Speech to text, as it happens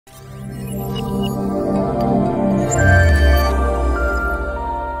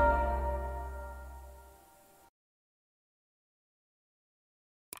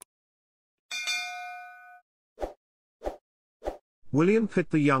William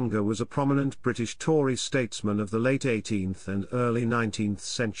Pitt the Younger was a prominent British Tory statesman of the late 18th and early 19th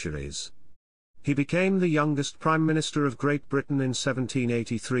centuries. He became the youngest Prime Minister of Great Britain in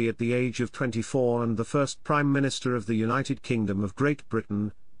 1783 at the age of 24 and the first Prime Minister of the United Kingdom of Great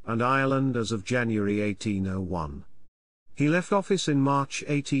Britain and Ireland as of January 1801. He left office in March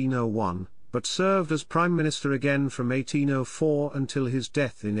 1801, but served as Prime Minister again from 1804 until his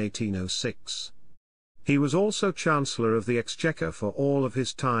death in 1806. He was also Chancellor of the Exchequer for all of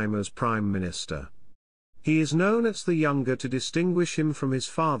his time as Prime Minister. He is known as the Younger to distinguish him from his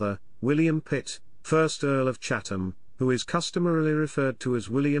father, William Pitt, 1st Earl of Chatham, who is customarily referred to as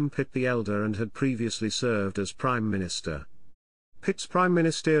William Pitt the Elder and had previously served as Prime Minister. Pitt's prime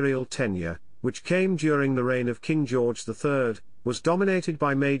ministerial tenure, which came during the reign of King George III, was dominated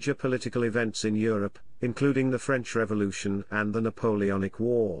by major political events in Europe, including the French Revolution and the Napoleonic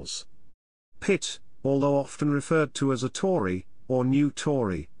Wars. Pitt, although often referred to as a Tory, or New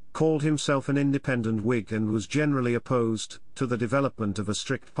Tory, called himself an independent Whig and was generally opposed to the development of a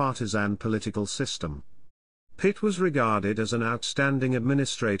strict partisan political system. Pitt was regarded as an outstanding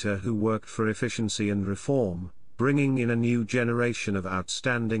administrator who worked for efficiency and reform, bringing in a new generation of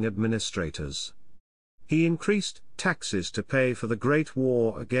outstanding administrators. He increased taxes to pay for the Great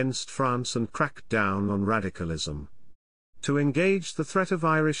War against France and cracked down on radicalism. To engage the threat of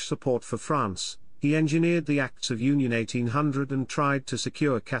Irish support for France, he engineered the Acts of Union 1800 and tried to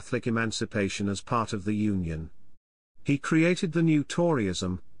secure Catholic emancipation as part of the Union. He created the New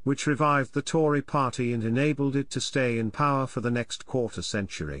Toryism, which revived the Tory party and enabled it to stay in power for the next quarter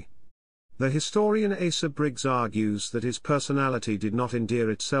century. The historian Asa Briggs argues that his personality did not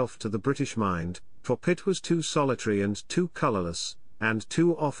endear itself to the British mind, for Pitt was too solitary and too colourless, and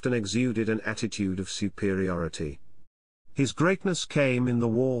too often exuded an attitude of superiority. His greatness came in the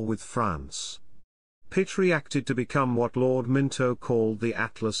war with France. Pitt reacted to become what Lord Minto called the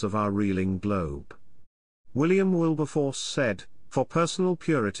Atlas of our reeling globe. William Wilberforce said, "For personal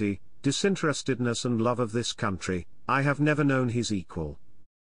purity, disinterestedness and love of this country, I have never known his equal."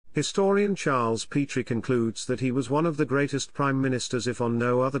 Historian Charles Petrie concludes that he was one of the greatest prime ministers if on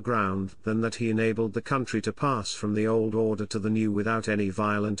no other ground than that he enabled the country to pass from the old order to the new without any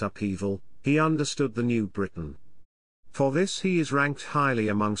violent upheaval. He understood the new Britain. For this he is ranked highly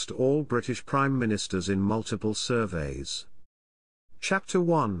amongst all British prime ministers in multiple surveys. Chapter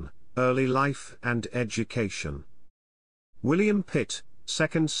 1, Early Life and Education. William Pitt,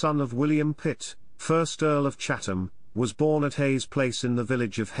 second son of William Pitt, 1st Earl of Chatham, was born at Hayes Place in the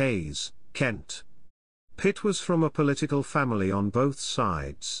village of Hayes, Kent. Pitt was from a political family on both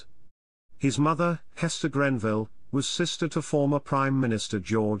sides. His mother, Hester Grenville, was sister to former Prime Minister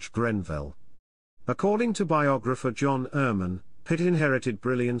George Grenville. According to biographer John Ehrman, Pitt inherited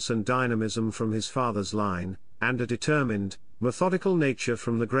brilliance and dynamism from his father's line, and a determined, methodical nature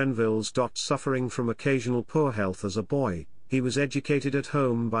from the Grenvilles. Suffering from occasional poor health as a boy, he was educated at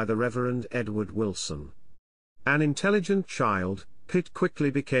home by the Reverend Edward Wilson. An intelligent child, Pitt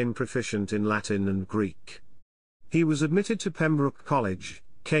quickly became proficient in Latin and Greek. He was admitted to Pembroke College,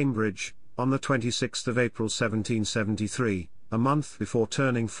 Cambridge, on the 26th of April 1773, a month before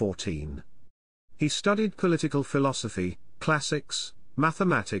turning 14. He studied political philosophy, classics,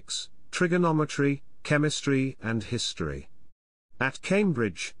 mathematics, trigonometry, chemistry and history. At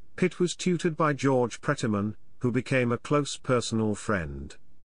Cambridge, Pitt was tutored by George Prettyman, who became a close personal friend.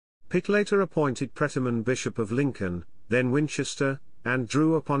 Pitt later appointed Prettyman Bishop of Lincoln, then Winchester, and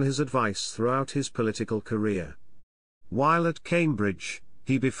drew upon his advice throughout his political career. While at Cambridge,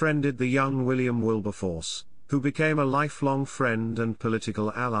 he befriended the young William Wilberforce, who became a lifelong friend and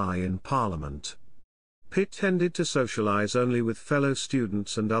political ally in Parliament. Pitt tended to socialize only with fellow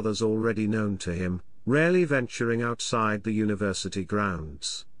students and others already known to him, rarely venturing outside the university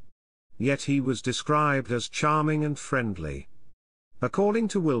grounds. Yet he was described as charming and friendly. According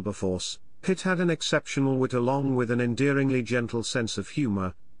to Wilberforce, Pitt had an exceptional wit along with an endearingly gentle sense of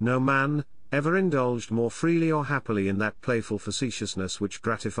humor. No man ever indulged more freely or happily in that playful facetiousness which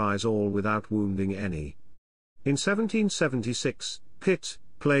gratifies all without wounding any. In 1776, Pitt,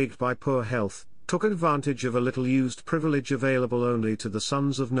 plagued by poor health, took advantage of a little-used privilege available only to the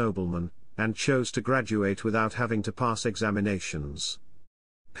sons of noblemen, and chose to graduate without having to pass examinations.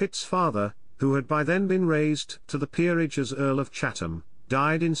 Pitt's father, who had by then been raised to the peerage as Earl of Chatham,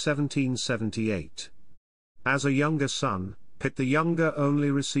 died in 1778. As a younger son, Pitt the Younger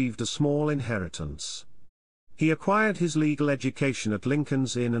only received a small inheritance. He acquired his legal education at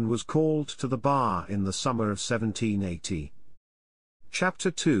Lincoln's Inn and was called to the bar in the summer of 1780.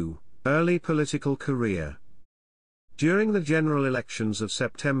 Chapter 2, Early Political Career. During the general elections of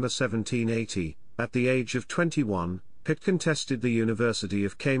September 1780, at the age of 21, Pitt contested the University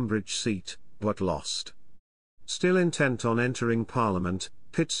of Cambridge seat, but lost. Still intent on entering Parliament,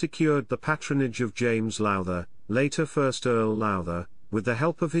 Pitt secured the patronage of James Lowther, later First Earl Lowther, with the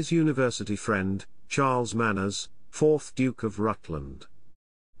help of his university friend, Charles Manners, 4th Duke of Rutland.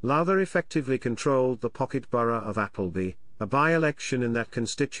 Lowther effectively controlled the pocket borough of Appleby. A by-election in that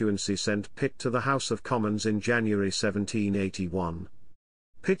constituency sent Pitt to the House of Commons in January 1781.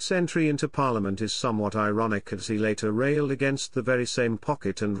 Pitt's entry into Parliament is somewhat ironic, as he later railed against the very same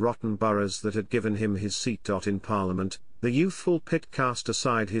pocket and rotten boroughs that had given him his seat. In Parliament, the youthful Pitt cast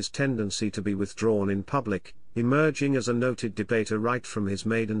aside his tendency to be withdrawn in public, emerging as a noted debater right from his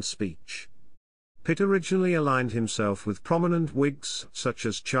maiden speech. Pitt originally aligned himself with prominent Whigs such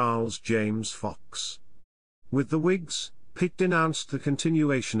as Charles James Fox. With the Whigs, Pitt denounced the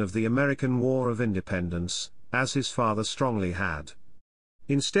continuation of the American War of Independence, as his father strongly had.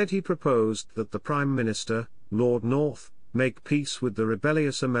 Instead, he proposed that the Prime Minister, Lord North, make peace with the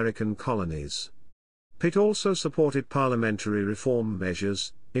rebellious American colonies. Pitt also supported parliamentary reform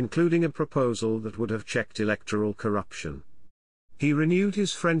measures, including a proposal that would have checked electoral corruption. He renewed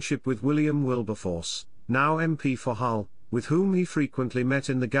his friendship with William Wilberforce, now MP for Hull, with whom he frequently met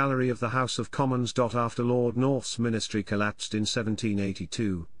in the gallery of the House of Commons. After Lord North's ministry collapsed in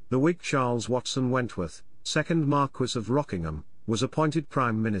 1782, the Whig Charles Watson Wentworth, 2nd Marquess of Rockingham, was appointed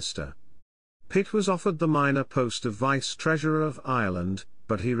Prime Minister. Pitt was offered the minor post of Vice-Treasurer of Ireland,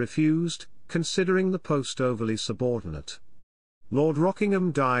 but he refused, considering the post overly subordinate. Lord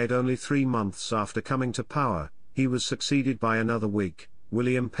Rockingham died only 3 months after coming to power. He was succeeded by another Whig,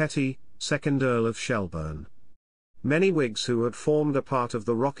 William Petty, 2nd Earl of Shelburne. Many Whigs who had formed a part of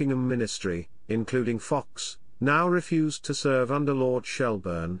the Rockingham ministry, including Fox, now refused to serve under Lord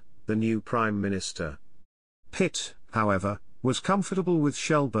Shelburne, the new Prime Minister. Pitt, however, was comfortable with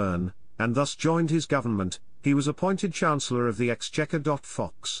Shelburne, and thus joined his government. He was appointed Chancellor of the Exchequer.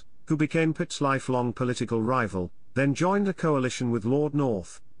 Fox, who became Pitt's lifelong political rival, then joined a coalition with Lord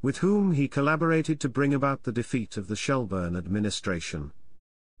North, with whom he collaborated to bring about the defeat of the Shelburne administration.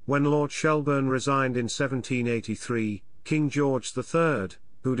 When Lord Shelburne resigned in 1783, King George III,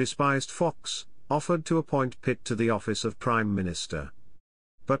 who despised Fox, offered to appoint Pitt to the office of Prime Minister.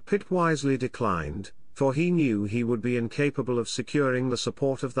 But Pitt wisely declined, for he knew he would be incapable of securing the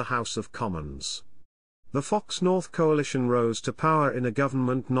support of the House of Commons. The Fox-North coalition rose to power in a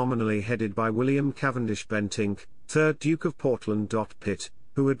government nominally headed by William Cavendish Bentinck, 3rd Duke of Portland. Pitt,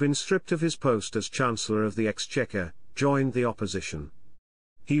 who had been stripped of his post as Chancellor of the Exchequer, joined the opposition.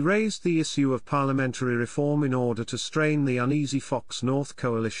 He raised the issue of parliamentary reform in order to strain the uneasy Fox-North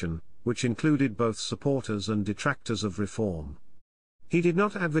coalition, which included both supporters and detractors of reform. He did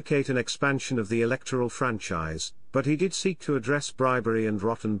not advocate an expansion of the electoral franchise, but he did seek to address bribery and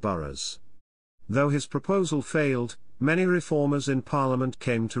rotten boroughs. Though his proposal failed, many reformers in Parliament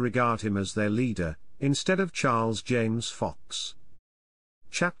came to regard him as their leader, instead of Charles James Fox.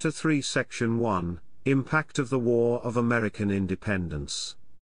 Chapter 3 Section 1, Impact of the War of American Independence.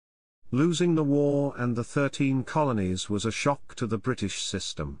 Losing the war and the 13 colonies was a shock to the British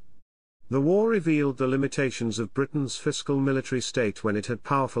system. The war revealed the limitations of Britain's fiscal military state when it had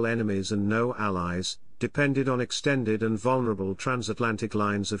powerful enemies and no allies, depended on extended and vulnerable transatlantic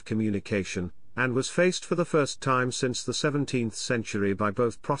lines of communication, and was faced for the first time since the 17th century by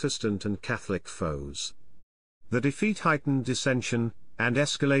both Protestant and Catholic foes. The defeat heightened dissension, and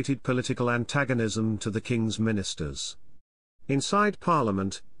escalated political antagonism to the King's ministers. Inside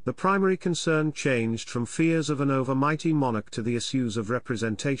Parliament, the primary concern changed from fears of an overmighty monarch to the issues of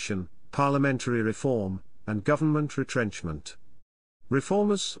representation, parliamentary reform, and government retrenchment.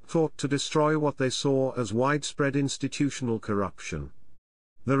 Reformers sought to destroy what they saw as widespread institutional corruption.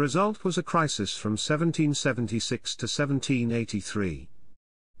 The result was a crisis from 1776 to 1783.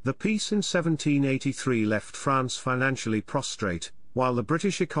 The peace in 1783 left France financially prostrate, while the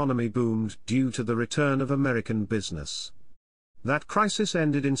British economy boomed due to the return of American business. That crisis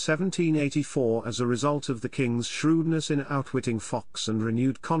ended in 1784 as a result of the King's shrewdness in outwitting Fox and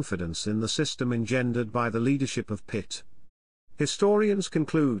renewed confidence in the system engendered by the leadership of Pitt. Historians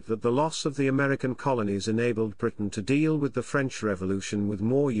conclude that the loss of the American colonies enabled Britain to deal with the French Revolution with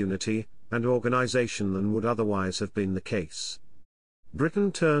more unity and organization than would otherwise have been the case.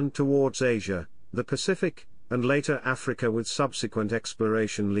 Britain turned towards Asia, the Pacific, and later Africa, with subsequent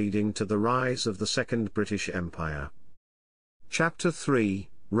exploration leading to the rise of the Second British Empire. Chapter 3,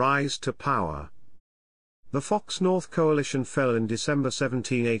 Rise to Power. The Fox-North coalition fell in December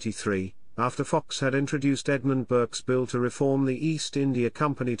 1783, after Fox had introduced Edmund Burke's bill to reform the East India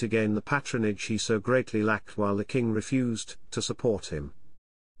Company to gain the patronage he so greatly lacked, while the King refused to support him.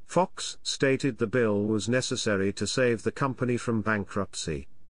 Fox stated the bill was necessary to save the company from bankruptcy.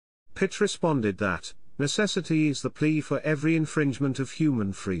 Pitt responded that, "Necessity is the plea for every infringement of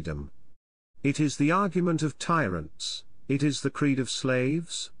human freedom. It is the argument of tyrants, it is the creed of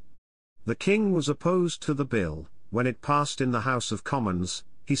slaves." The king was opposed to the bill. When it passed in the House of Commons,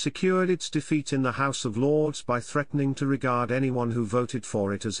 he secured its defeat in the House of Lords by threatening to regard anyone who voted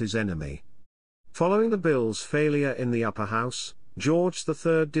for it as his enemy. Following the bill's failure in the upper house, George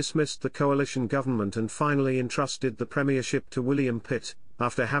III dismissed the coalition government and finally entrusted the premiership to William Pitt,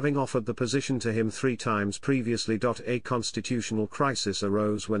 after having offered the position to him 3 times previously. A constitutional crisis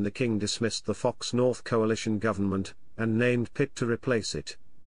arose when the king dismissed the Fox-North coalition government, and named Pitt to replace it.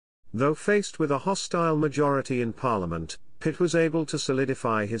 Though faced with a hostile majority in Parliament, Pitt was able to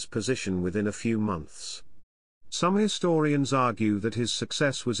solidify his position within a few months. Some historians argue that his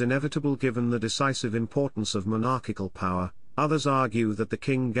success was inevitable given the decisive importance of monarchical power. Others argue that the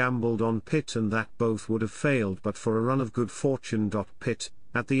king gambled on Pitt and that both would have failed but for a run of good fortune. Pitt,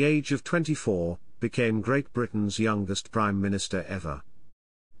 at the age of 24, became Great Britain's youngest prime minister ever.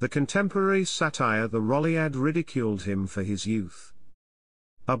 The contemporary satire The Rolliad ridiculed him for his youth.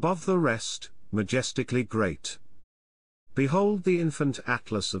 Above the rest, majestically great. Behold the infant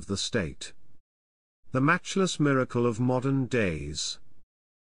Atlas of the state. The matchless miracle of modern days.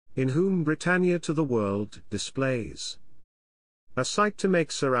 In whom Britannia to the world displays a sight to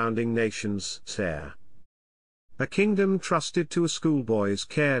make surrounding nations stare. A kingdom trusted to a schoolboy's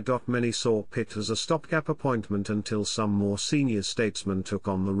care. Many saw Pitt as a stopgap appointment until some more senior statesman took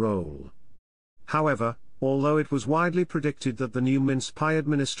on the role. However, although it was widely predicted that the new mince pie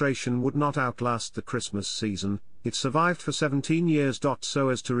administration would not outlast the Christmas season, it survived for 17 years. So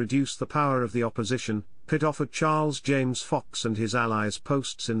as to reduce the power of the opposition, Pitt offered Charles James Fox and his allies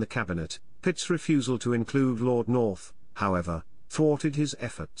posts in the cabinet. Pitt's refusal to include Lord North, however, thwarted his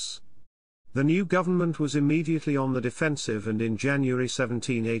efforts. The new government was immediately on the defensive and in January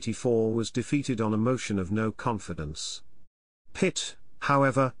 1784 was defeated on a motion of no confidence. Pitt,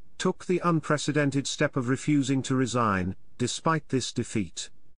 however, took the unprecedented step of refusing to resign, despite this defeat.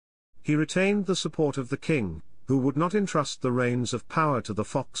 He retained the support of the king, who would not entrust the reins of power to the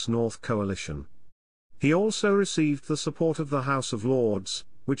Fox-North coalition. He also received the support of the House of Lords,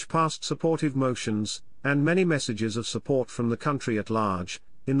 which passed supportive motions, and many messages of support from the country at large,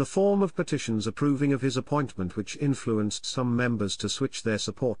 in the form of petitions approving of his appointment, which influenced some members to switch their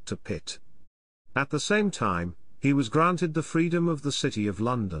support to Pitt. At the same time, he was granted the freedom of the City of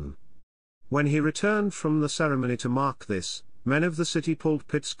London. When he returned from the ceremony to mark this, men of the city pulled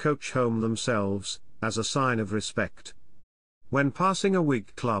Pitt's coach home themselves, as a sign of respect. When passing a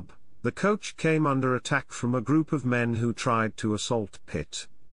Whig club, the coach came under attack from a group of men who tried to assault Pitt.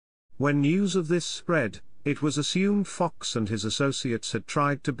 When news of this spread, it was assumed Fox and his associates had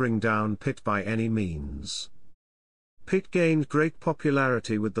tried to bring down Pitt by any means. Pitt gained great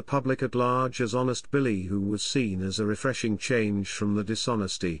popularity with the public at large as Honest Billy, who was seen as a refreshing change from the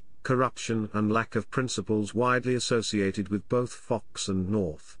dishonesty, corruption and lack of principles widely associated with both Fox and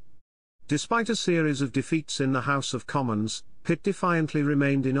North. Despite a series of defeats in the House of Commons, Pitt defiantly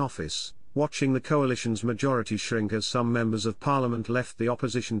remained in office, watching the coalition's majority shrink as some members of Parliament left the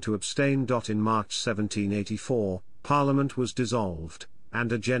opposition to abstain. In March 1784, Parliament was dissolved,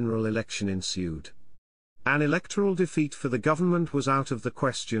 and a general election ensued. An electoral defeat for the government was out of the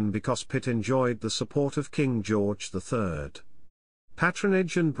question because Pitt enjoyed the support of King George III.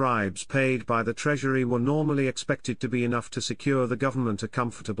 Patronage and bribes paid by the Treasury were normally expected to be enough to secure the government a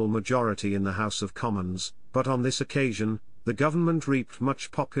comfortable majority in the House of Commons, but on this occasion, the government reaped much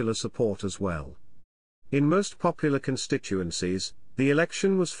popular support as well. In most popular constituencies, the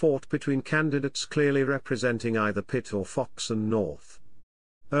election was fought between candidates clearly representing either Pitt or Fox and North.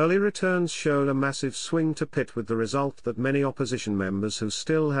 Early returns showed a massive swing to Pitt, with the result that many opposition members who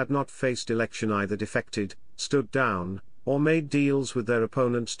still had not faced election either defected, stood down, or made deals with their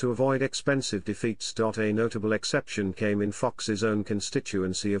opponents to avoid expensive defeats. A notable exception came in Fox's own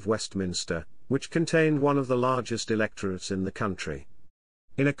constituency of Westminster, which contained one of the largest electorates in the country.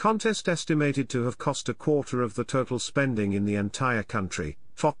 In a contest estimated to have cost a quarter of the total spending in the entire country,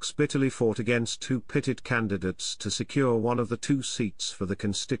 Fox bitterly fought against 2 pitted candidates to secure one of the 2 seats for the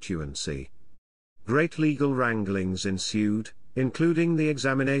constituency. Great legal wranglings ensued, including the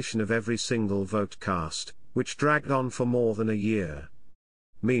examination of every single vote cast, which dragged on for more than a year.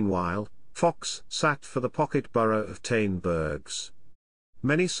 Meanwhile, Fox sat for the pocket borough of Teignbergs.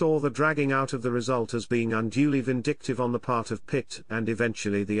 Many saw the dragging out of the result as being unduly vindictive on the part of Pitt, and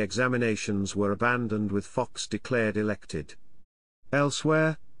eventually the examinations were abandoned with Fox declared elected.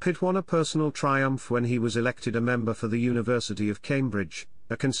 Elsewhere, Pitt won a personal triumph when he was elected a member for the University of Cambridge,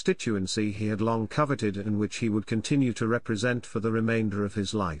 a constituency he had long coveted and which he would continue to represent for the remainder of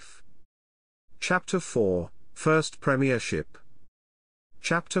his life. Chapter 4, First Premiership.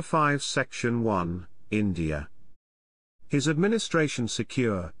 Chapter 5 Section 1, India. His administration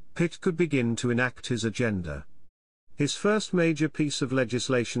secure, Pitt could begin to enact his agenda. His first major piece of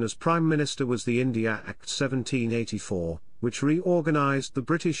legislation as Prime Minister was the India Act 1784, which reorganised the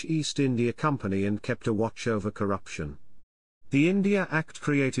British East India Company and kept a watch over corruption. The India Act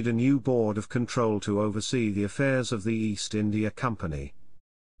created a new board of control to oversee the affairs of the East India Company.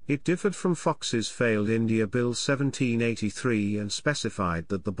 It differed from Fox's failed India Bill 1783 and specified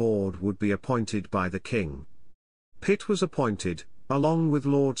that the board would be appointed by the King. Pitt was appointed, along with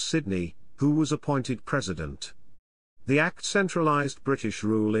Lord Sydney, who was appointed President. The Act centralised British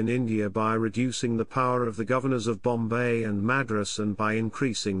rule in India by reducing the power of the governors of Bombay and Madras and by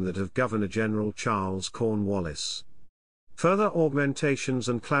increasing that of Governor-General Charles Cornwallis. Further augmentations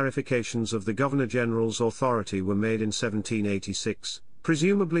and clarifications of the Governor-General's authority were made in 1786,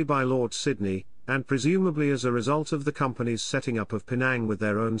 presumably by Lord Sydney, and presumably as a result of the company's setting up of Penang with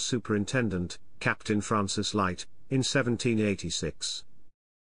their own superintendent, Captain Francis Light, in 1786.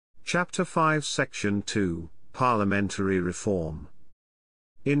 Chapter 5 Section 2, Parliamentary Reform.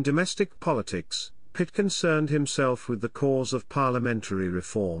 In domestic politics, Pitt concerned himself with the cause of parliamentary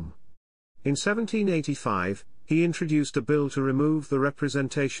reform. In 1785, he introduced a bill to remove the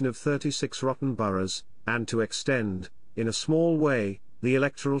representation of 36 rotten boroughs, and to extend, in a small way, the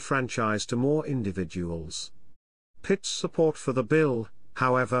electoral franchise to more individuals. Pitt's support for the bill,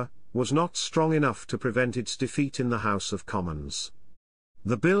 however, was not strong enough to prevent its defeat in the House of Commons.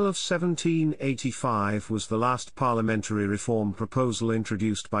 The Bill of 1785 was the last parliamentary reform proposal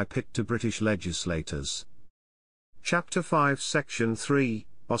introduced by Pitt to British legislators. Chapter 5 Section 3,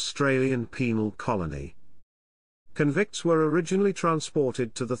 Australian Penal Colony. Convicts were originally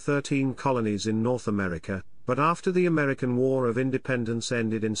transported to the 13 colonies in North America, but after the American War of Independence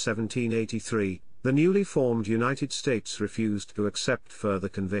ended in 1783, the newly formed United States refused to accept further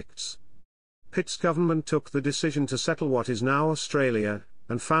convicts. Pitt's government took the decision to settle what is now Australia,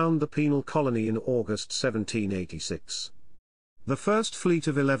 and found the penal colony in August 1786. The first fleet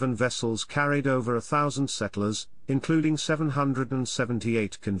of 11 vessels carried over 1,000 settlers, including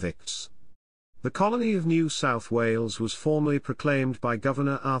 778 convicts. The colony of New South Wales was formally proclaimed by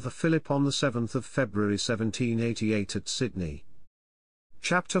Governor Arthur Phillip on 7 February 1788 at Sydney.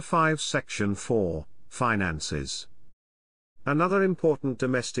 Chapter 5 Section 4, Finances. Another important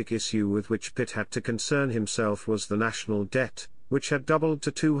domestic issue with which Pitt had to concern himself was the national debt, which had doubled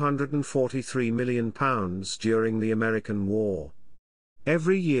to £243 million during the American War.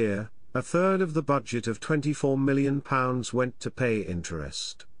 Every year, a third of the budget of £24 million went to pay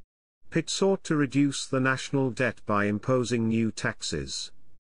interest. Pitt sought to reduce the national debt by imposing new taxes.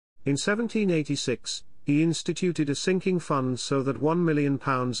 In 1786, he instituted a sinking fund so that £1 million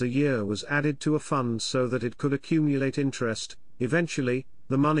a year was added to a fund so that it could accumulate interest. Eventually,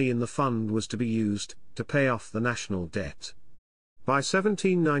 the money in the fund was to be used to pay off the national debt. By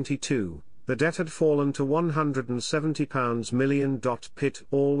 1792, the debt had fallen to £170 million. Pitt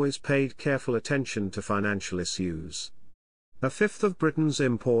always paid careful attention to financial issues. A fifth of Britain's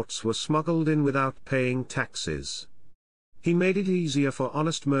imports were smuggled in without paying taxes. He made it easier for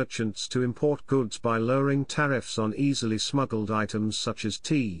honest merchants to import goods by lowering tariffs on easily smuggled items such as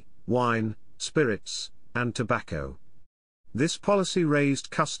tea, wine, spirits, and tobacco. This policy raised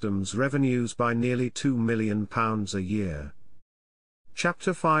customs revenues by nearly £2 million a year.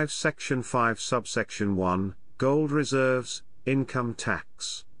 Chapter 5 Section 5 Subsection 1, Gold Reserves, Income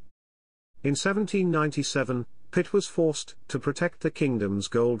Tax. In 1797, Pitt was forced to protect the kingdom's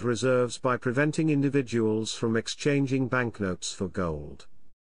gold reserves by preventing individuals from exchanging banknotes for gold.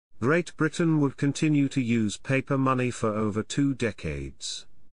 Great Britain would continue to use paper money for over 2 decades.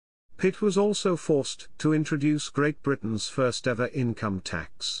 Pitt was also forced to introduce Great Britain's first-ever income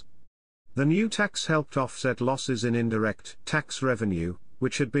tax. The new tax helped offset losses in indirect tax revenue,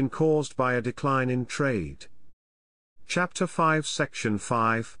 which had been caused by a decline in trade. Chapter 5 Section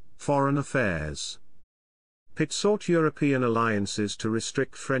 5, Foreign Affairs. Pitt sought European alliances to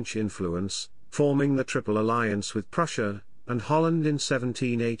restrict French influence, forming the Triple Alliance with Prussia and Holland in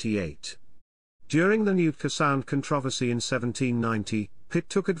 1788. During the Nootka Sound controversy in 1790, Pitt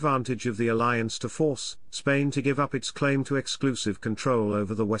took advantage of the alliance to force Spain to give up its claim to exclusive control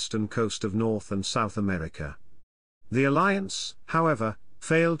over the western coast of North and South America. The alliance, however,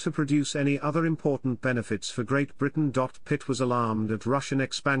 failed to produce any other important benefits for Great Britain. Pitt was alarmed at Russian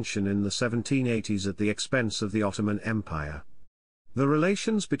expansion in the 1780s at the expense of the Ottoman Empire. The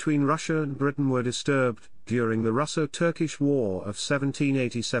relations between Russia and Britain were disturbed, during the Russo-Turkish War of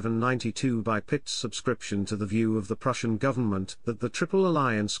 1787–92 by Pitt's subscription to the view of the Prussian government that the Triple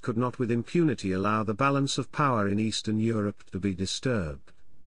Alliance could not with impunity allow the balance of power in Eastern Europe to be disturbed.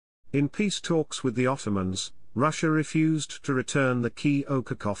 In peace talks with the Ottomans, Russia refused to return the key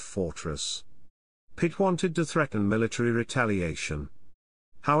Okhotsk fortress. Pitt wanted to threaten military retaliation.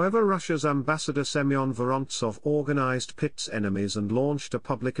 However, Russia's ambassador Semyon Vorontsov organized Pitt's enemies and launched a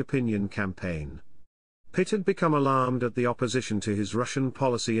public opinion campaign. Pitt had become alarmed at the opposition to his Russian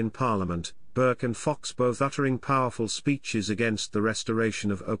policy in Parliament, Burke and Fox both uttering powerful speeches against the restoration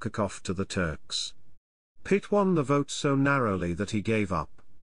of Okhotsk to the Turks. Pitt won the vote so narrowly that he gave up.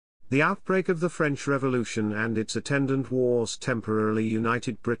 The outbreak of the French Revolution and its attendant wars temporarily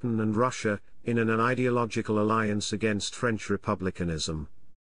united Britain and Russia in an ideological alliance against French republicanism.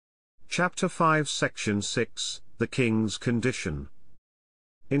 Chapter 5 Section 6, The King's Condition.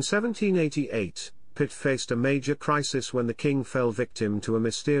 In 1788, Pitt faced a major crisis when the king fell victim to a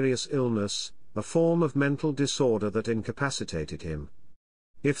mysterious illness, a form of mental disorder that incapacitated him.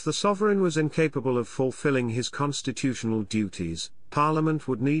 If the sovereign was incapable of fulfilling his constitutional duties, Parliament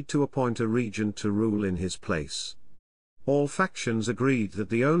would need to appoint a regent to rule in his place. All factions agreed that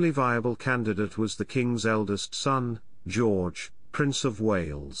the only viable candidate was the king's eldest son, George, Prince of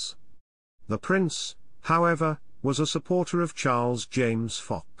Wales. The prince, however, was a supporter of Charles James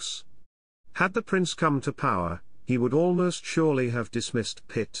Fox. Had the prince come to power, he would almost surely have dismissed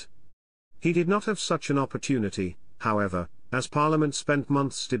Pitt. He did not have such an opportunity, however, as Parliament spent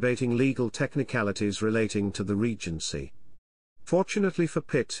months debating legal technicalities relating to the regency. Fortunately for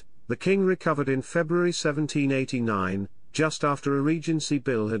Pitt, the king recovered in February 1789, just after a regency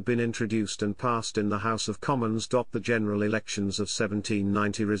bill had been introduced and passed in the House of Commons. The general elections of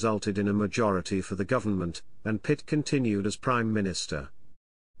 1790 resulted in a majority for the government, and Pitt continued as Prime Minister.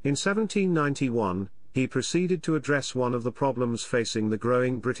 In 1791, he proceeded to address one of the problems facing the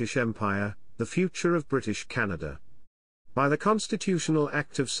growing British Empire, the future of British Canada. By the Constitutional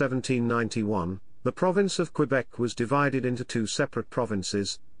Act of 1791, the province of Quebec was divided into two separate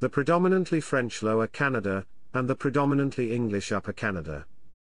provinces, the predominantly French Lower Canada, and the predominantly English Upper Canada.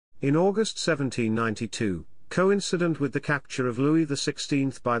 In August 1792, coincident with the capture of Louis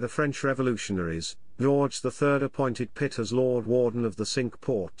XVI by the French revolutionaries, George III appointed Pitt as Lord Warden of the Cinque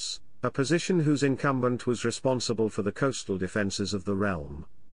Ports, a position whose incumbent was responsible for the coastal defences of the realm.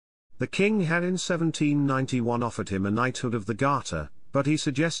 The king had in 1791 offered him a knighthood of the Garter, but he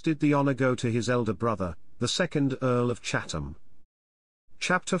suggested the honour go to his elder brother, the second Earl of Chatham.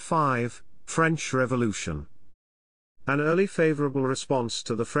 Chapter 5, French Revolution. An early favourable response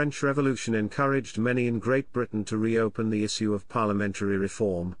to the French Revolution encouraged many in Great Britain to reopen the issue of parliamentary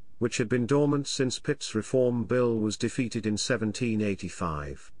reform, which had been dormant since Pitt's Reform Bill was defeated in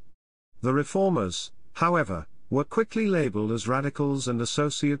 1785. The reformers, however, were quickly labelled as radicals and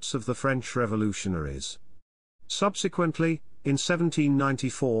associates of the French revolutionaries. Subsequently, in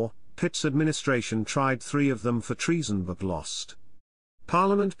 1794, Pitt's administration tried 3 of them for treason but lost.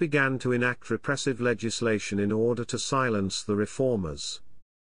 Parliament began to enact repressive legislation in order to silence the reformers.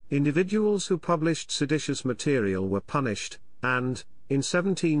 Individuals who published seditious material were punished, and, in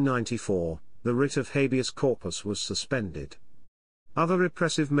 1794, the writ of habeas corpus was suspended. Other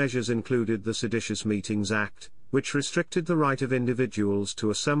repressive measures included the Seditious Meetings Act, which restricted the right of individuals to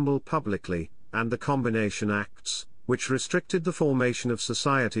assemble publicly, and the Combination Acts, which restricted the formation of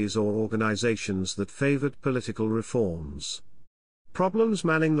societies or organizations that favored political reforms. Problems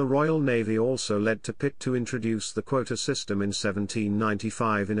manning the Royal Navy also led to Pitt to introduce the quota system in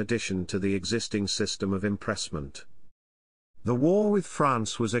 1795 in addition to the existing system of impressment. The war with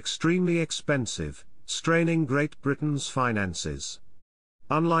France was extremely expensive, straining Great Britain's finances.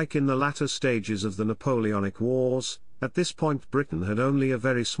 Unlike in the latter stages of the Napoleonic Wars, at this point Britain had only a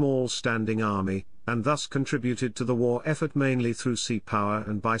very small standing army, and thus contributed to the war effort mainly through sea power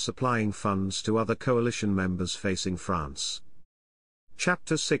and by supplying funds to other coalition members facing France.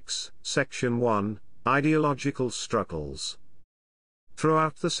 Chapter 6, Section 1, Ideological Struggles.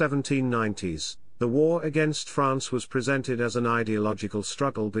 Throughout the 1790s, the war against France was presented as an ideological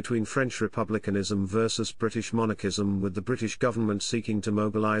struggle between French republicanism versus British monarchism, with the British government seeking to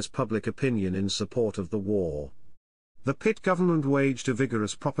mobilize public opinion in support of the war. The Pitt government waged a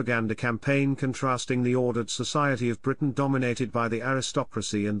vigorous propaganda campaign contrasting the ordered society of Britain dominated by the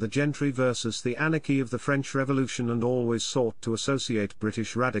aristocracy and the gentry versus the anarchy of the French Revolution, and always sought to associate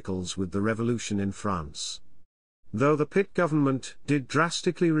British radicals with the revolution in France. Though the Pitt government did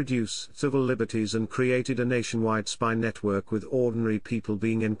drastically reduce civil liberties and created a nationwide spy network, with ordinary people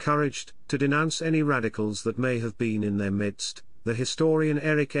being encouraged to denounce any radicals that may have been in their midst, the historian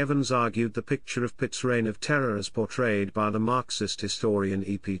Eric Evans argued the picture of Pitt's reign of terror as portrayed by the Marxist historian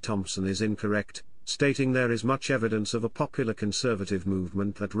E. P. Thompson is incorrect, stating there is much evidence of a popular conservative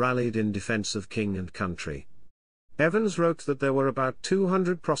movement that rallied in defense of king and country. Evans wrote that there were about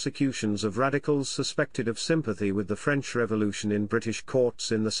 200 prosecutions of radicals suspected of sympathy with the French Revolution in British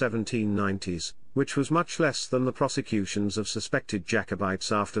courts in the 1790s, which was much less than the prosecutions of suspected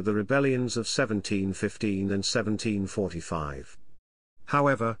Jacobites after the rebellions of 1715 and 1745.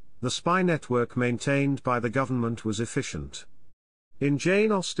 However, the spy network maintained by the government was efficient. In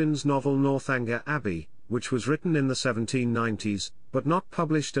Jane Austen's novel Northanger Abbey, which was written in the 1790s, but not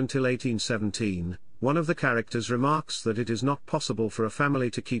published until 1817, one of the characters remarks that it is not possible for a family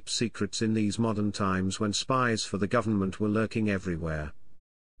to keep secrets in these modern times when spies for the government were lurking everywhere.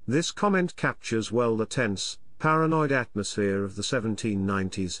 This comment captures well the tense, paranoid atmosphere of the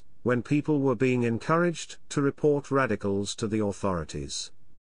 1790s, when people were being encouraged to report radicals to the authorities.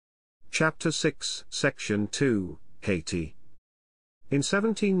 Chapter 6, Section 2, Haiti. In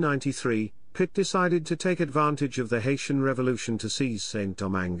 1793, Pitt decided to take advantage of the Haitian Revolution to seize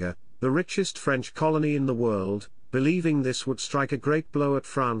Saint-Domingue, the richest French colony in the world, believing this would strike a great blow at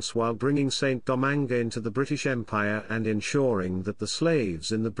France while bringing Saint-Domingue into the British Empire and ensuring that the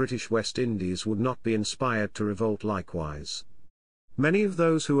slaves in the British West Indies would not be inspired to revolt likewise. Many of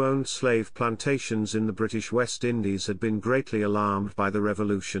those who owned slave plantations in the British West Indies had been greatly alarmed by the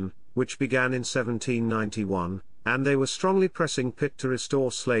revolution, which began in 1791, and they were strongly pressing Pitt to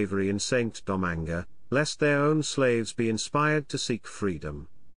restore slavery in Saint-Domingue, lest their own slaves be inspired to seek freedom.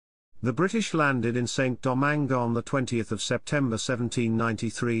 The British landed in Saint-Domingue on the 20th of September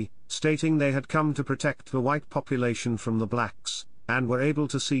 1793, stating they had come to protect the white population from the blacks, and were able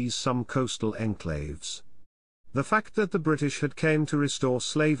to seize some coastal enclaves. The fact that the British had came to restore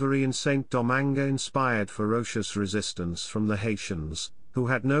slavery in Saint-Domingue inspired ferocious resistance from the Haitians, who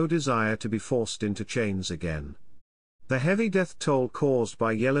had no desire to be forced into chains again. The heavy death toll caused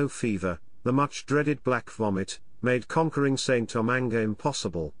by yellow fever, the much-dreaded black vomit, made conquering Saint-Domingue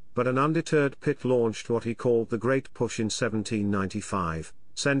impossible, but an undeterred Pitt launched what he called the Great Push in 1795,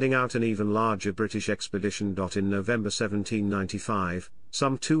 sending out an even larger British expedition. In November 1795,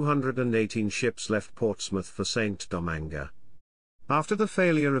 some 218 ships left Portsmouth for Saint-Domingue. After the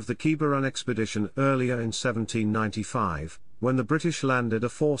failure of the Quiberon expedition earlier in 1795, when the British landed a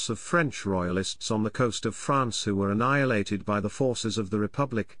force of French royalists on the coast of France who were annihilated by the forces of the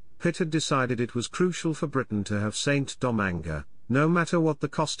Republic, Pitt had decided it was crucial for Britain to have Saint-Domingue, no matter what the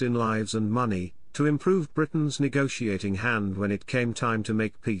cost in lives and money, to improve Britain's negotiating hand when it came time to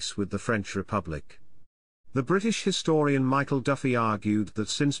make peace with the French Republic. The British historian Michael Duffy argued that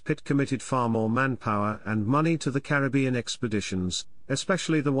since Pitt committed far more manpower and money to the Caribbean expeditions,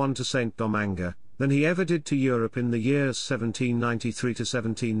 especially the one to Saint-Domingue, than he ever did to Europe in the years 1793 to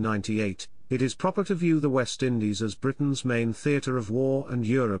 1798, it is proper to view the West Indies as Britain's main theatre of war and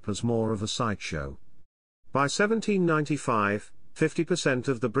Europe as more of a sideshow. By 1795, 50%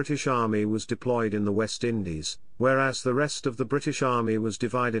 of the British Army was deployed in the West Indies, whereas the rest of the British Army was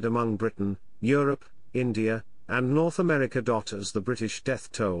divided among Britain, Europe, India, and North America. As the British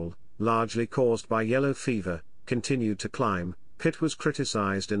death toll, largely caused by yellow fever, continued to climb, Pitt was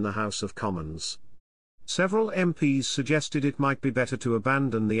criticised in the House of Commons. Several MPs suggested it might be better to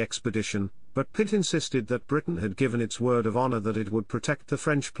abandon the expedition, but Pitt insisted that Britain had given its word of honour that it would protect the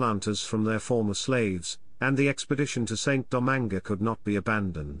French planters from their former slaves, and the expedition to Saint-Domingue could not be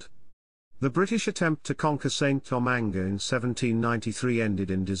abandoned. The British attempt to conquer Saint-Domingue in 1793 ended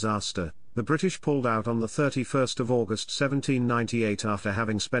in disaster. The British pulled out on the 31st of August 1798 after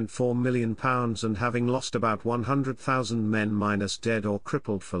having spent £4 million and having lost about 100,000 men minus dead or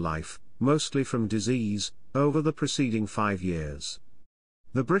crippled for life, mostly from disease, over the preceding 5 years.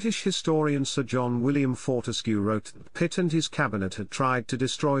 The British historian Sir John William Fortescue wrote that Pitt and his cabinet had tried to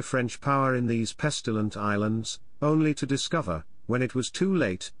destroy French power in these pestilent islands, only to discover, when it was too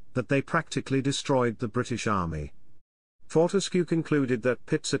late, that they practically destroyed the British army. Fortescue concluded that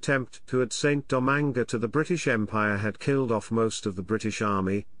Pitt's attempt to add Saint-Domingue to the British Empire had killed off most of the British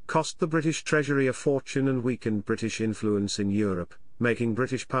army, cost the British Treasury a fortune and weakened British influence in Europe, making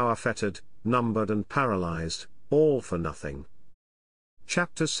British power fettered, numbered and paralysed, all for nothing.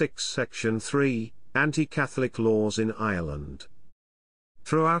 Chapter 6 Section 3, Anti-Catholic Laws in Ireland.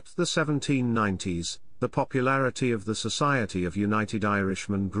 Throughout the 1790s, the popularity of the Society of United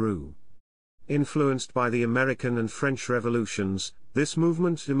Irishmen grew. Influenced by the American and French revolutions, this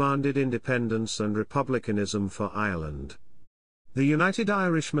movement demanded independence and republicanism for Ireland. The United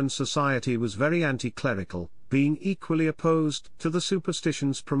Irishman Society was very anti-clerical, being equally opposed to the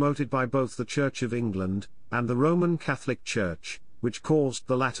superstitions promoted by both the Church of England and the Roman Catholic Church, which caused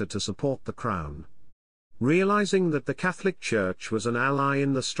the latter to support the crown. Realizing that the Catholic Church was an ally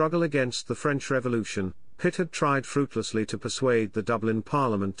in the struggle against the French Revolution, Pitt had tried fruitlessly to persuade the Dublin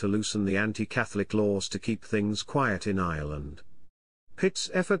Parliament to loosen the anti-Catholic laws to keep things quiet in Ireland.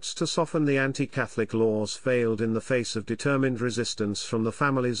 Pitt's efforts to soften the anti-Catholic laws failed in the face of determined resistance from the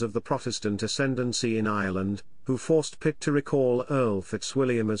families of the Protestant ascendancy in Ireland, who forced Pitt to recall Earl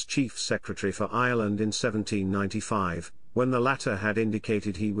Fitzwilliam as Chief Secretary for Ireland in 1795, when the latter had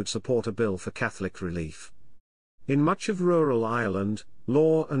indicated he would support a bill for Catholic relief. In much of rural Ireland,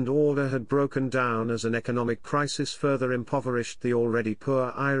 law and order had broken down as an economic crisis further impoverished the already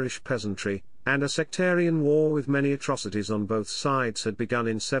poor Irish peasantry, and a sectarian war with many atrocities on both sides had begun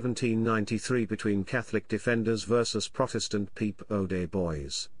in 1793 between Catholic defenders versus Protestant Pipe O'Day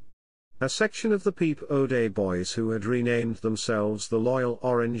boys. A section of the Pipe O'Day boys who had renamed themselves the Loyal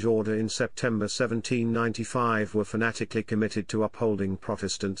Orange Order in September 1795 were fanatically committed to upholding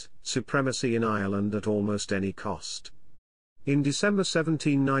Protestant supremacy in Ireland at almost any cost. In December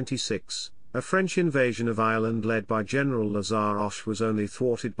 1796, a French invasion of Ireland led by General Lazare Hoche was only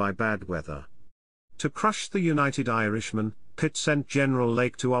thwarted by bad weather. To crush the United Irishmen, Pitt sent General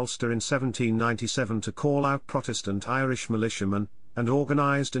Lake to Ulster in 1797 to call out Protestant Irish militiamen, and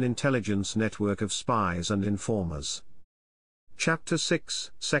organized an intelligence network of spies and informers. Chapter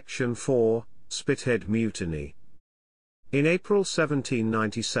 6, Section 4, Spithead Mutiny. In April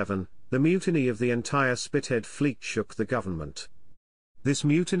 1797, the mutiny of the entire Spithead fleet shook the government. This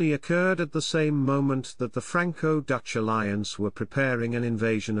mutiny occurred at the same moment that the Franco-Dutch alliance were preparing an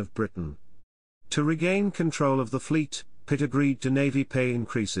invasion of Britain. To regain control of the fleet, Pitt agreed to navy pay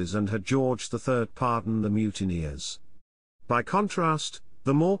increases and had George III pardon the mutineers. By contrast,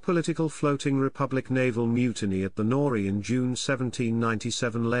 the more political Floating Republic naval mutiny at the Norrie in June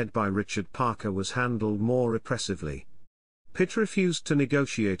 1797 led by Richard Parker was handled more repressively. Pitt refused to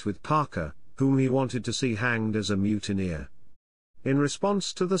negotiate with Parker, whom he wanted to see hanged as a mutineer. In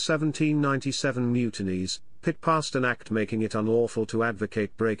response to the 1797 mutinies, Pitt passed an act making it unlawful to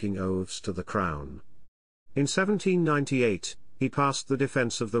advocate breaking oaths to the Crown. In 1798, he passed the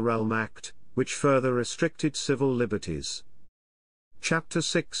Defence of the Realm Act, which further restricted civil liberties. Chapter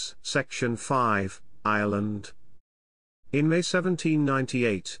 6, Section 5, Ireland. In May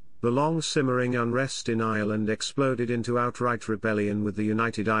 1798, the long-simmering unrest in Ireland exploded into outright rebellion, with the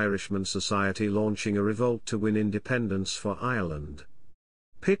United Irishman Society launching a revolt to win independence for Ireland.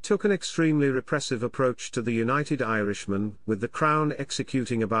 Pitt took an extremely repressive approach to the United Irishmen, with the Crown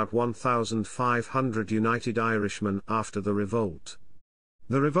executing about 1,500 United Irishmen after the revolt.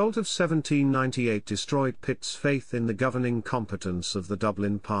 The revolt of 1798 destroyed Pitt's faith in the governing competence of the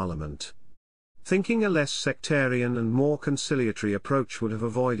Dublin Parliament. Thinking a less sectarian and more conciliatory approach would have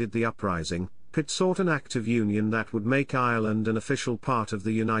avoided the uprising, Pitt sought an Act of Union that would make Ireland an official part of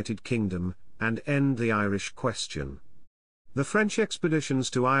the United Kingdom, and end the Irish question. The French expeditions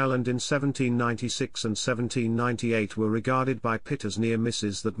to Ireland in 1796 and 1798 were regarded by Pitt as near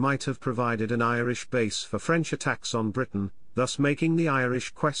misses that might have provided an Irish base for French attacks on Britain, thus making the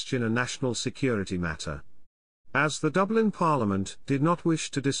Irish question a national security matter. As the Dublin Parliament did not wish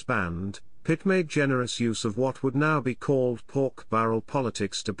to disband, Pitt made generous use of what would now be called pork barrel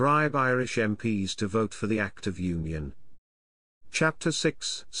politics to bribe Irish MPs to vote for the Act of Union. Chapter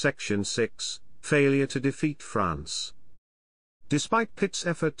 6, Section 6, Failure to defeat France. Despite Pitt's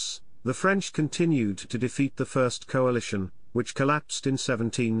efforts, the French continued to defeat the First Coalition, which collapsed in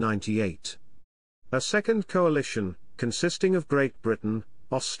 1798. A second coalition, consisting of Great Britain,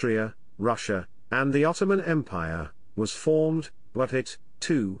 Austria, Russia, and the Ottoman Empire, was formed, but it,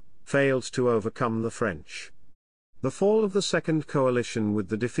 too, failed to overcome the French. The fall of the Second Coalition with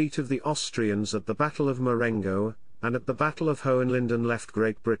the defeat of the Austrians at the Battle of Marengo, and at the Battle of Hohenlinden left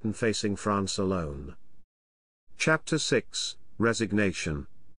Great Britain facing France alone. Chapter 6, Resignation.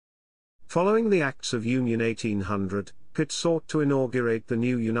 Following the Acts of Union 1800, Pitt sought to inaugurate the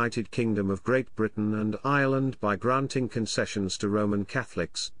new United Kingdom of Great Britain and Ireland by granting concessions to Roman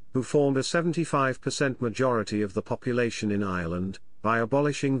Catholics, who formed a 75% majority of the population in Ireland, by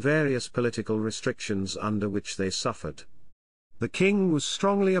abolishing various political restrictions under which they suffered. The king was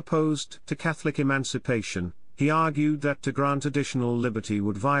strongly opposed to Catholic emancipation. He argued that to grant additional liberty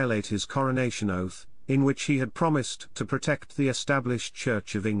would violate his coronation oath, in which he had promised to protect the established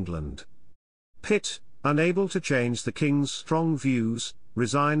Church of England. Pitt, unable to change the king's strong views,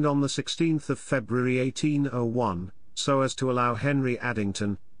 resigned on the 16th of February 1801, so as to allow Henry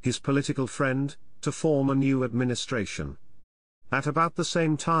Addington, his political friend, to form a new administration. At about the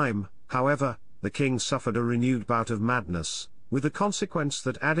same time, however, the king suffered a renewed bout of madness, with the consequence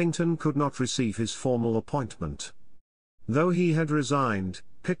that Addington could not receive his formal appointment. Though he had resigned,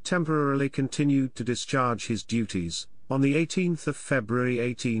 Pitt temporarily continued to discharge his duties. On the 18th of February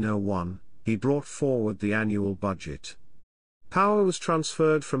 1801, he brought forward the annual budget. Power was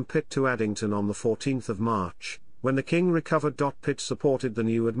transferred from Pitt to Addington on the 14th of March, when the king recovered. Pitt supported the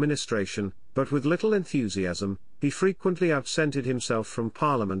new administration, but with little enthusiasm. He frequently absented himself from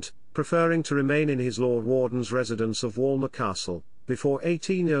Parliament, preferring to remain in his Lord Warden's residence of Walmer Castle, before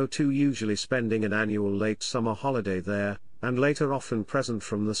 1802, usually spending an annual late summer holiday there, and later often present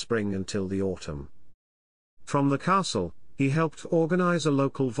from the spring until the autumn. From the castle, he helped organize a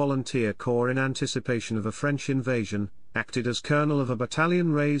local volunteer corps in anticipation of a French invasion, acted as colonel of a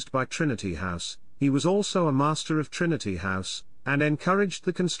battalion raised by Trinity House. He was also a master of Trinity House, and encouraged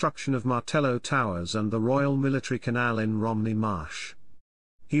the construction of Martello Towers and the Royal Military Canal in Romney Marsh.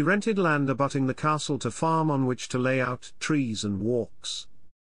 He rented land abutting the castle to farm on which to lay out trees and walks.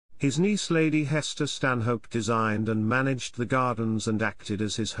 His niece Lady Hester Stanhope designed and managed the gardens and acted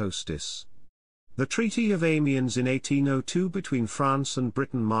as his hostess. The Treaty of Amiens in 1802 between France and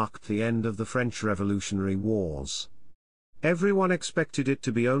Britain marked the end of the French Revolutionary Wars. Everyone expected it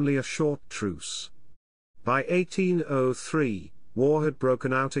to be only a short truce. By 1803, war had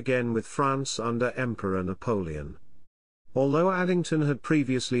broken out again with France under Emperor Napoleon. Although Addington had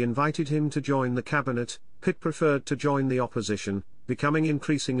previously invited him to join the cabinet, Pitt preferred to join the opposition, becoming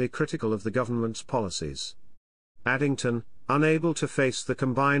increasingly critical of the government's policies. Addington, unable to face the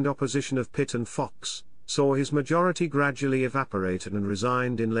combined opposition of Pitt and Fox, saw his majority gradually evaporate and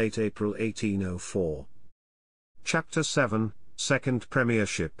resigned in late April 1804. Chapter 7, Second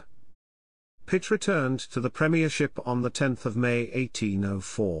Premiership. Pitt returned to the premiership on the 10th of May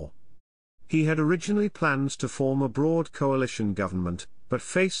 1804. He had originally planned to form a broad coalition government, but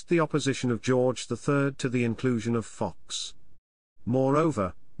faced the opposition of George III to the inclusion of Fox.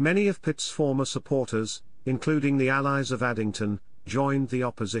 Moreover, many of Pitt's former supporters, including the allies of Addington, joined the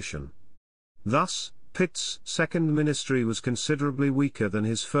opposition. Thus, Pitt's second ministry was considerably weaker than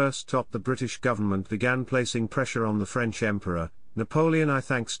his first. The British government began placing pressure on the French Emperor, Napoleon I.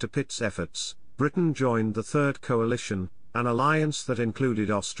 Thanks to Pitt's efforts, Britain joined the Third Coalition, an alliance that included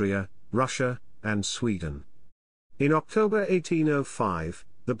Austria, Russia, and Sweden. In October 1805,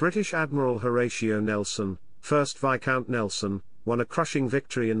 the British Admiral Horatio Nelson, 1st Viscount Nelson, won a crushing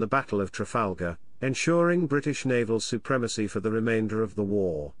victory in the Battle of Trafalgar, ensuring British naval supremacy for the remainder of the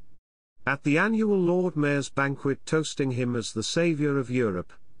war. At the annual Lord Mayor's banquet toasting him as the saviour of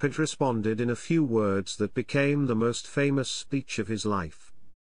Europe, Pitt responded in a few words that became the most famous speech of his life.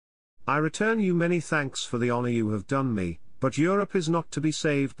 "I return you many thanks for the honour you have done me, but Europe is not to be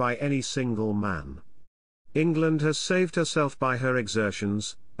saved by any single man. England has saved herself by her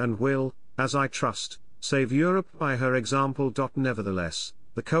exertions, and will, as I trust, save Europe by her example. Nevertheless,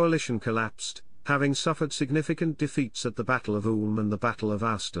 the coalition collapsed, having suffered significant defeats at the Battle of Ulm and the Battle of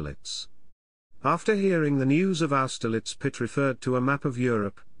Austerlitz." After hearing the news of Austerlitz, Pitt referred to a map of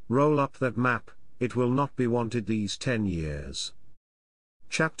Europe. "Roll up that map, it will not be wanted these 10 years.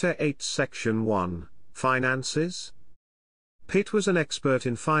 Chapter 8, Section 1, Finances. Pitt was an expert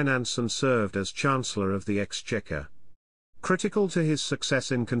in finance and served as Chancellor of the Exchequer. Critical to his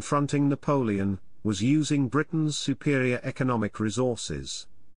success in confronting Napoleon, was using Britain's superior economic resources.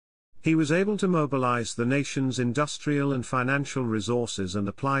 He was able to mobilize the nation's industrial and financial resources and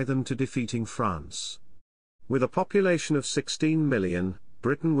apply them to defeating France. With a population of 16 million,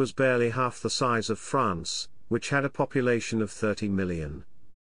 Britain was barely half the size of France, which had a population of 30 million.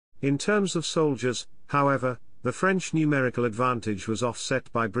 In terms of soldiers, however, the French numerical advantage was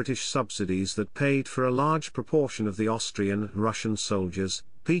offset by British subsidies that paid for a large proportion of the Austrian and Russian soldiers,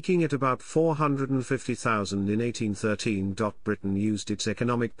 peaking at about 450,000 in 1813. Britain used its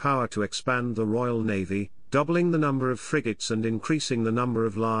economic power to expand the Royal Navy, doubling the number of frigates and increasing the number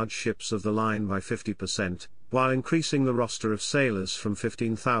of large ships of the line by 50%, while increasing the roster of sailors from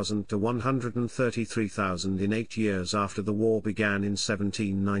 15,000 to 133,000 in 8 years after the war began in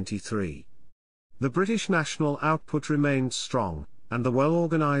 1793. The British national output remained strong, and the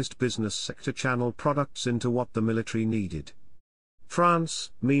well-organized business sector channeled products into what the military needed.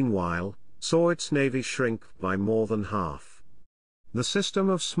 France, meanwhile, saw its navy shrink by more than half. The system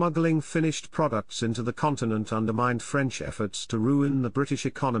of smuggling finished products into the continent undermined French efforts to ruin the British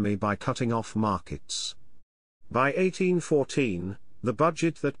economy by cutting off markets. By 1814, the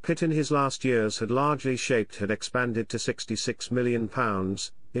budget that Pitt in his last years had largely shaped had expanded to £66 million,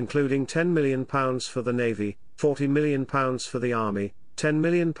 including £10 million for the Navy, £40 million for the Army, £10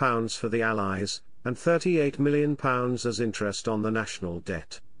 million for the Allies, and £38 million as interest on the national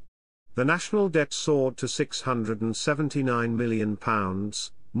debt. The national debt soared to £679 million,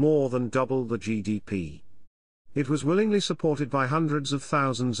 more than double the GDP. It was willingly supported by hundreds of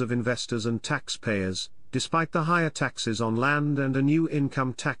thousands of investors and taxpayers, despite the higher taxes on land and a new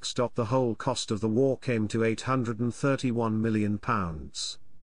income tax. The whole cost of the war came to £831 million.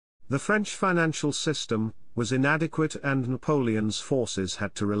 The French financial system was inadequate, and Napoleon's forces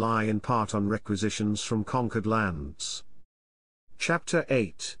had to rely in part on requisitions from conquered lands. Chapter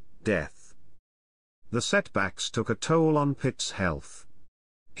 8: Death. The setbacks took a toll on Pitt's health.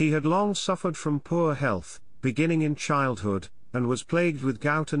 He had long suffered from poor health, beginning in childhood, and was plagued with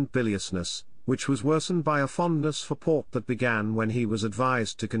gout and biliousness, which was worsened by a fondness for port that began when he was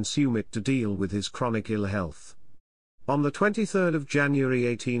advised to consume it to deal with his chronic ill health. On the 23rd of January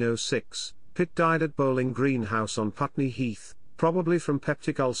 1806, Pitt died at Bowling Green House on Putney Heath, probably from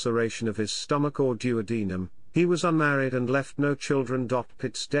peptic ulceration of his stomach or duodenum. He was unmarried and left no children.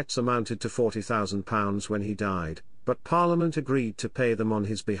 Pitt's debts amounted to £40,000 when he died, but Parliament agreed to pay them on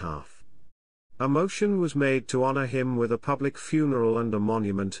his behalf. A motion was made to honour him with a public funeral and a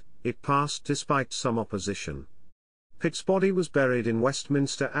monument. It passed despite some opposition. Pitt's body was buried in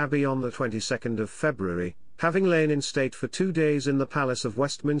Westminster Abbey on the 22nd of February, having lain in state for 2 days in the Palace of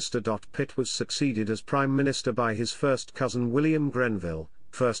Westminster. Pitt was succeeded as Prime Minister by his first cousin William Grenville,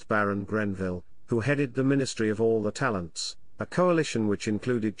 1st Baron Grenville, who headed the Ministry of All the Talents, a coalition which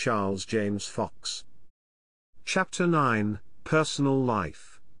included Charles James Fox. Chapter 9: Personal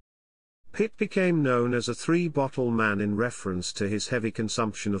Life. Pitt became known as a three-bottle man in reference to his heavy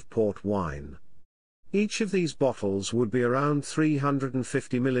consumption of port wine. Each of these bottles would be around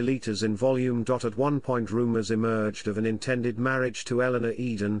 350 millilitres in volume. At one point rumours emerged of an intended marriage to Eleanor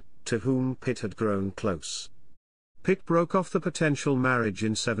Eden, to whom Pitt had grown close. Pitt broke off the potential marriage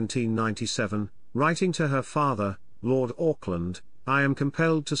in 1797, writing to her father, Lord Auckland, "I am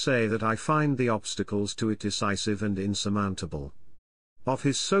compelled to say that I find the obstacles to it decisive and insurmountable." Of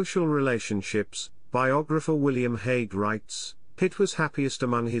his social relationships, biographer William Hague writes, Pitt was happiest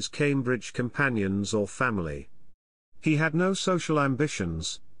among his Cambridge companions or family. He had no social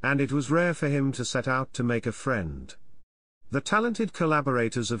ambitions, and it was rare for him to set out to make a friend. The talented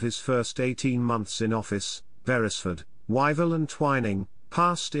collaborators of his first 18 months in office, Beresford, Wyville and Twining,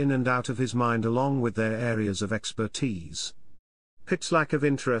 passed in and out of his mind along with their areas of expertise. Pitt's lack of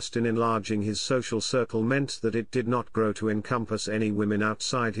interest in enlarging his social circle meant that it did not grow to encompass any women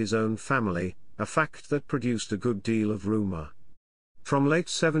outside his own family, a fact that produced a good deal of rumour. From late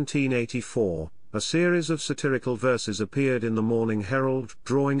 1784, a series of satirical verses appeared in the Morning Herald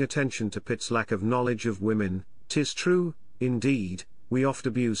drawing attention to Pitt's lack of knowledge of women. "'Tis true, indeed, we oft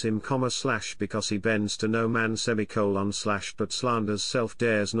abuse him, because he bends to no man, but slanders self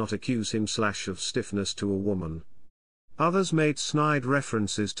dares not accuse him of stiffness to a woman." Others made snide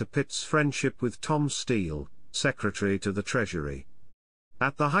references to Pitt's friendship with Tom Steele, Secretary to the Treasury.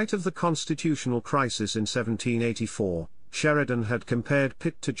 At the height of the constitutional crisis in 1784, Sheridan had compared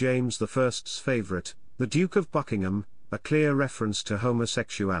Pitt to James I's favourite, the Duke of Buckingham, a clear reference to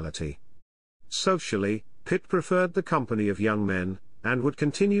homosexuality. Socially, Pitt preferred the company of young men, and would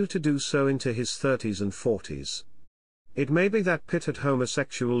continue to do so into his 30s and 40s. It may be that Pitt had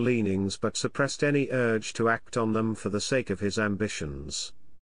homosexual leanings but suppressed any urge to act on them for the sake of his ambitions.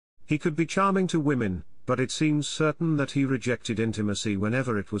 He could be charming to women, but it seems certain that he rejected intimacy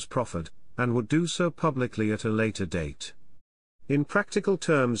whenever it was proffered, and would do so publicly at a later date. In practical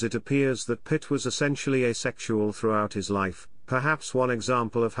terms, it appears that Pitt was essentially asexual throughout his life, perhaps one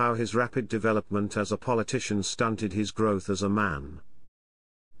example of how his rapid development as a politician stunted his growth as a man.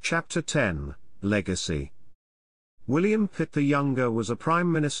 Chapter 10: Legacy. William Pitt the Younger was a prime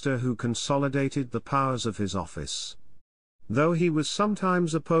minister who consolidated the powers of his office. Though he was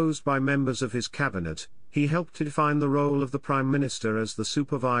sometimes opposed by members of his cabinet, he helped to define the role of the prime minister as the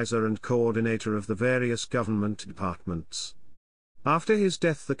supervisor and coordinator of the various government departments. After his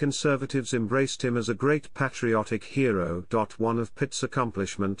death, the Conservatives embraced him as a great patriotic hero. One of Pitt's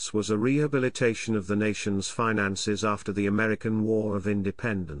accomplishments was a rehabilitation of the nation's finances after the American War of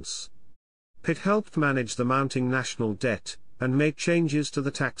Independence. Pitt helped manage the mounting national debt, and made changes to the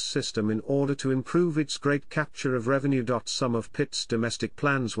tax system in order to improve its great capture of revenue. Some of Pitt's domestic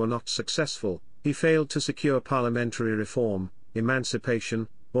plans were not successful. He failed to secure parliamentary reform, emancipation,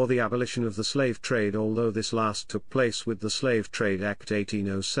 or the abolition of the slave trade, although this last took place with the Slave Trade Act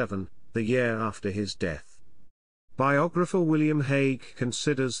 1807, the year after his death. Biographer William Hague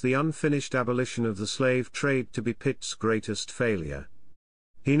considers the unfinished abolition of the slave trade to be Pitt's greatest failure.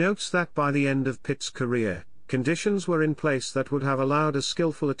 He notes that by the end of Pitt's career, conditions were in place that would have allowed a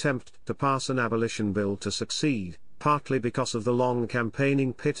skillful attempt to pass an abolition bill to succeed, partly because of the long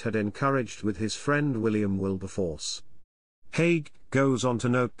campaigning Pitt had encouraged with his friend William Wilberforce. Haig goes on to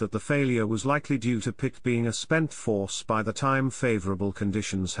note that the failure was likely due to Pitt being a spent force by the time favourable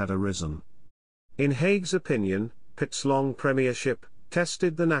conditions had arisen. In Haig's opinion, Pitt's long premiership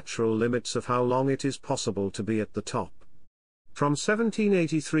tested the natural limits of how long it is possible to be at the top. From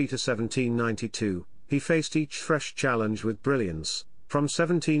 1783 to 1792, he faced each fresh challenge with brilliance. From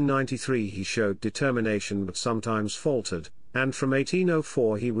 1793 he showed determination but sometimes faltered, and from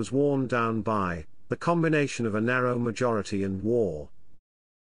 1804 he was worn down by the combination of a narrow majority and war.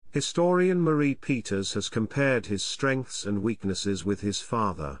 Historian Marie Peters has compared his strengths and weaknesses with his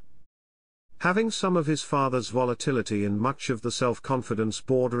father. Having some of his father's volatility and much of the self-confidence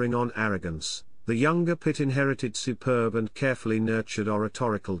bordering on arrogance, the younger Pitt inherited superb and carefully nurtured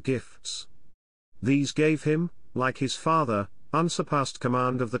oratorical gifts. These gave him, like his father, unsurpassed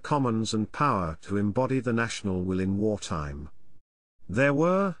command of the Commons and power to embody the national will in wartime. There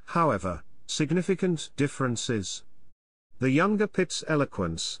were, however, significant differences. The younger Pitt's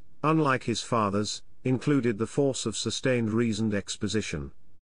eloquence, unlike his father's, included the force of sustained reasoned exposition.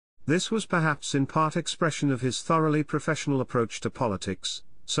 This was perhaps in part expression of his thoroughly professional approach to politics,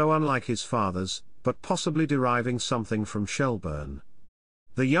 so unlike his father's, but possibly deriving something from Shelburne.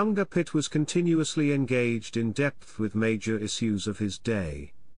 The younger Pitt was continuously engaged in depth with major issues of his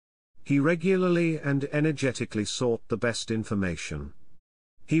day. He regularly and energetically sought the best information.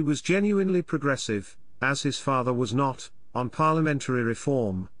 He was genuinely progressive, as his father was not, on parliamentary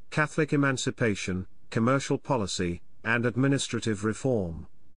reform, Catholic emancipation, commercial policy, and administrative reform.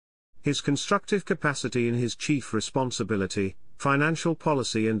 His constructive capacity in his chief responsibility, financial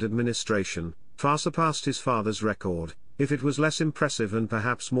policy and administration, far surpassed his father's record, if it was less impressive and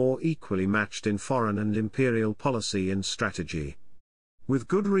perhaps more equally matched in foreign and imperial policy and strategy. With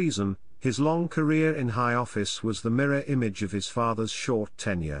good reason, his long career in high office was the mirror image of his father's short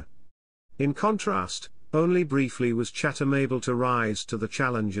tenure. In contrast, only briefly was Chatham able to rise to the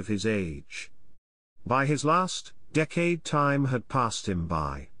challenge of his age. By his last decade time had passed him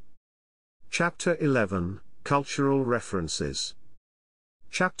by. Chapter 11, Cultural References.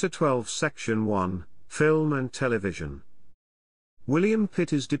 Chapter 12 Section 1, Film and Television. William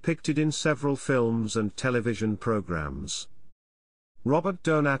Pitt is depicted in several films and television programs. Robert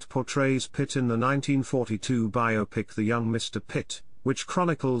Donat portrays Pitt in the 1942 biopic The Young Mr. Pitt, which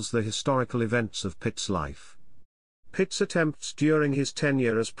chronicles the historical events of Pitt's life. Pitt's attempts during his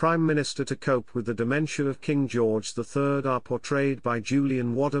tenure as Prime Minister to cope with the dementia of King George III are portrayed by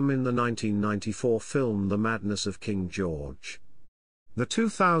Julian Wadham in the 1994 film The Madness of King George. The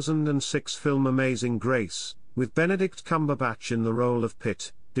 2006 film Amazing Grace, with Benedict Cumberbatch in the role of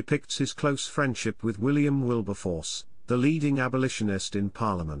Pitt, depicts his close friendship with William Wilberforce, the leading abolitionist in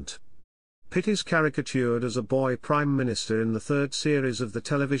Parliament. Pitt is caricatured as a boy Prime Minister in the third series of the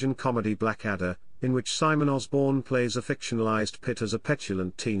television comedy Blackadder, in which Simon Osborne plays a fictionalized Pitt as a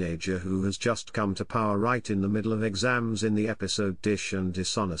petulant teenager who has just come to power right in the middle of exams in the episode Dish and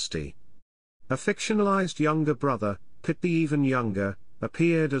Dishonesty. A fictionalized younger brother, Pitt the Even Younger,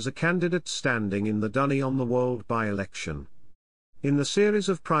 appeared as a candidate standing in the Dunny-on-the-Wold by-election. In the series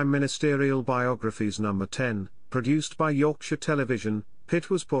of prime ministerial biographies No. 10, produced by Yorkshire Television, Pitt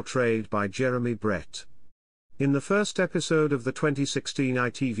was portrayed by Jeremy Brett. In the first episode of the 2016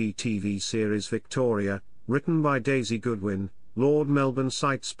 ITV TV series Victoria, written by Daisy Goodwin, Lord Melbourne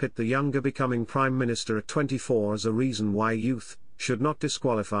cites Pitt the Younger becoming Prime Minister at 24 as a reason why youth should not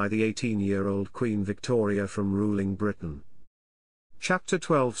disqualify the 18-year-old Queen Victoria from ruling Britain. Chapter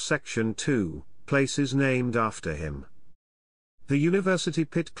 12 Section 2, Places named after him. The University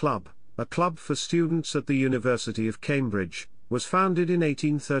Pitt Club, a club for students at the University of Cambridge, was founded in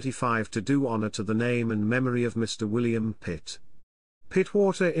 1835 to do honour to the name and memory of Mr. William Pitt.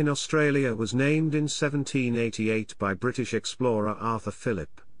 Pittwater in Australia was named in 1788 by British explorer Arthur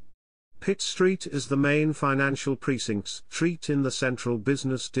Phillip. Pitt Street is the main financial precinct street in the central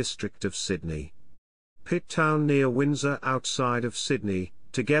business district of Sydney. Pitt Town near Windsor outside of Sydney,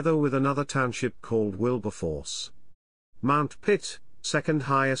 together with another township called Wilberforce. Mount Pitt, second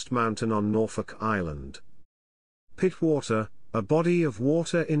highest mountain on Norfolk Island. Pittwater, a body of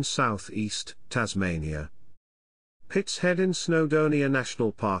water in south-east Tasmania. Pitt's Head in Snowdonia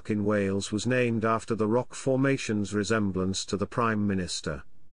National Park in Wales was named after the rock formation's resemblance to the Prime Minister.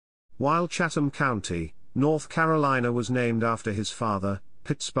 While Chatham County, North Carolina was named after his father,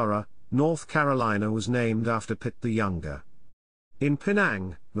 Pittsburgh, North Carolina was named after Pitt the Younger. In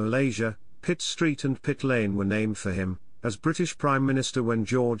Penang, Malaysia, Pitt Street and Pitt Lane were named for him, as British Prime Minister when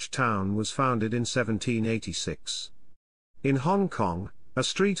Georgetown was founded in 1786. In Hong Kong, a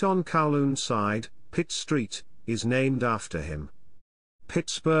street on Kowloon Side, Pitt Street, is named after him.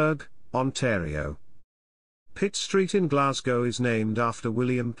 Pittsburgh, Ontario. Pitt Street in Glasgow is named after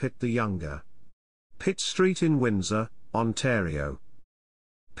William Pitt the Younger. Pitt Street in Windsor, Ontario.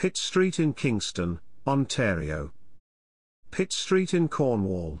 Pitt Street in Kingston, Ontario. Pitt Street in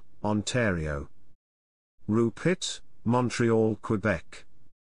Cornwall, Ontario. Rue Pitt, Montreal, Quebec.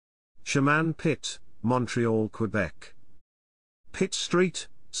 Chemin Pitt, Montreal, Quebec. Pitt Street,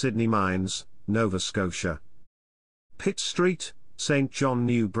 Sydney Mines, Nova Scotia. Pitt Street, St. John,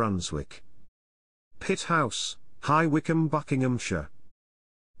 New Brunswick. Pitt House, High Wycombe, Buckinghamshire.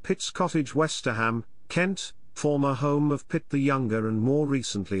 Pitt's Cottage, Westerham, Kent, former home of Pitt the Younger and more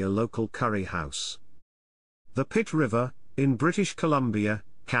recently a local curry house. The Pitt River, in British Columbia,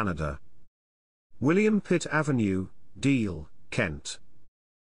 Canada. William Pitt Avenue, Deal, Kent.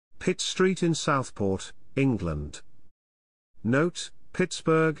 Pitt Street in Southport, England. Note: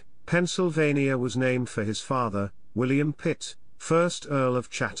 Pittsburgh, Pennsylvania was named for his father, William Pitt, 1st Earl of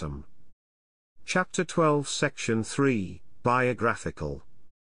Chatham. Chapter 12 Section 3, Biographical.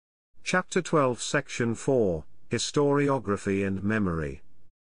 Chapter 12 Section 4, Historiography and Memory.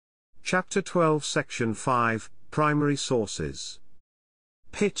 Chapter 12 Section 5, Primary Sources.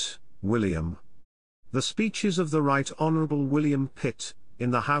 Pitt, William. The Speeches of the Right Honourable William Pitt,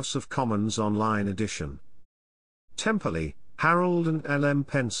 in the House of Commons Online Edition. Temperley, Harold and L. M.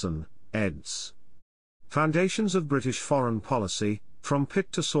 Penson, eds. Foundations of British Foreign Policy, From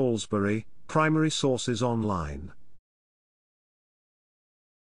Pitt to Salisbury, Primary Sources Online.